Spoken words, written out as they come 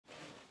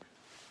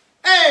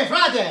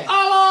frate.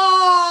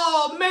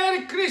 Hello!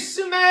 Merry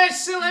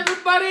Christmas,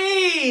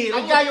 everybody!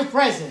 I got you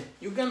present.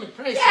 You got me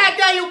present? Yeah, I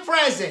got you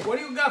present. What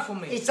do you got for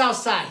me? It's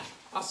outside.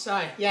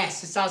 Outside.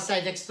 Yes, it's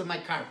outside next to my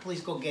car.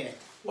 Please go get it.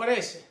 What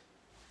is it?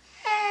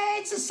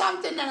 It's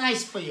something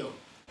nice for you.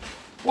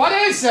 What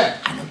is it?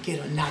 I don't get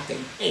on nothing.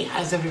 Hey,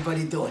 how's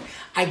everybody doing?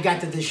 I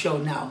got to the show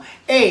now.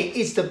 Hey,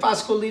 it's the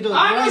Pascualito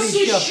I don't Variety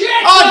see Show.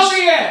 shit over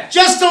here.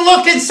 Just to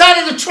look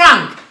inside of the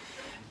trunk.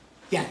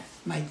 Yeah,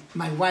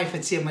 my wife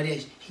at Tia Maria,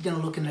 he gonna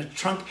look in the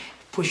trunk,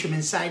 push him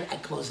inside, I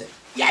close it.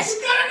 Yes.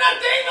 You got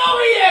nothing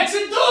over here. It's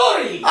a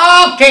duty.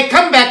 Okay,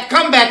 come back.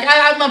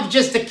 I'm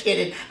just a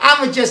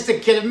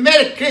kidding.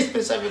 Merry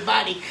Christmas,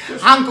 everybody.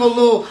 Uncle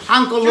Lou.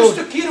 Just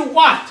a kid of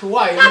what?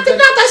 Why? Nothing,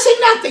 I say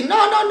nothing.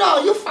 No,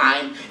 you're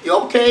fine.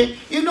 You're okay.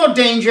 You're no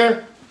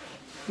danger.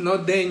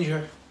 No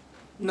danger.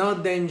 No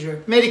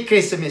danger. Merry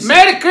Christmas.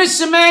 Merry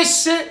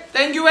Christmas.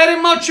 Thank you very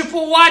much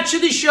for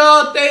watching the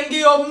show. Thank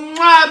you.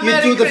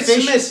 Merry do the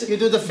Christmas. fish? You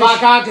do the fish?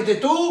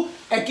 Bacate tu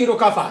e chi lo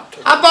ha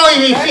fatto. How about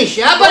you fish?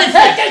 How about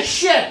Take a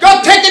shit. Go